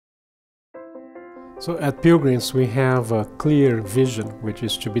So at Pilgrims we have a clear vision, which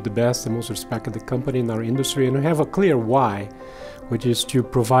is to be the best and most respected company in our industry, and we have a clear why, which is to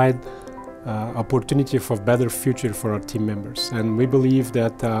provide opportunity for a better future for our team members. And we believe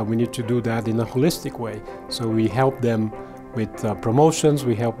that we need to do that in a holistic way. So we help them with promotions,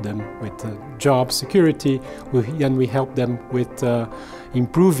 we help them with job security, and we help them with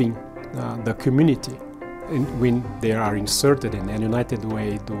improving the community when they are inserted in, and United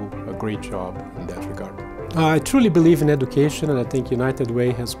Way do a great job in that regard. I truly believe in education, and I think United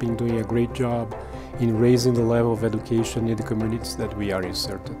Way has been doing a great job in raising the level of education in the communities that we are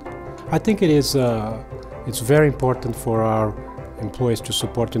inserted. I think it's very important for our employees to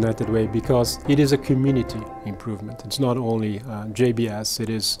support United Way because it is a community improvement. It's not only JBS, it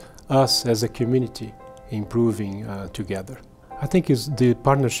is us as a community improving together. I think the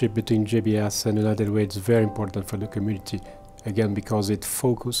partnership between JBS and United Way is very important for the community, again, because it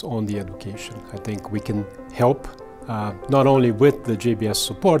focuses on the education. I think we can help not only with the JBS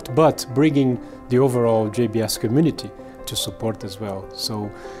support, but bringing the overall JBS community to support as well.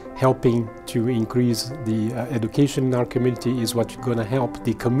 So helping to increase the education in our community is what's going to help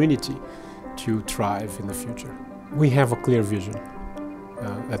the community to thrive in the future. We have a clear vision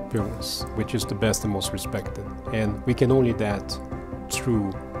at Pilgrims, which is the best and most respected, and we can only that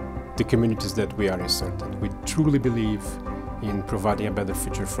through the communities that we are inserted. We truly believe in providing a better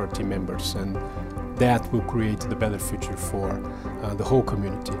future for our team members, and that will create the better future for the whole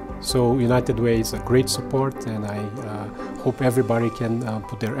community. So United Way is a great support, and I hope everybody can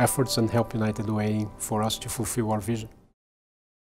put their efforts and help United Way for us to fulfill our vision.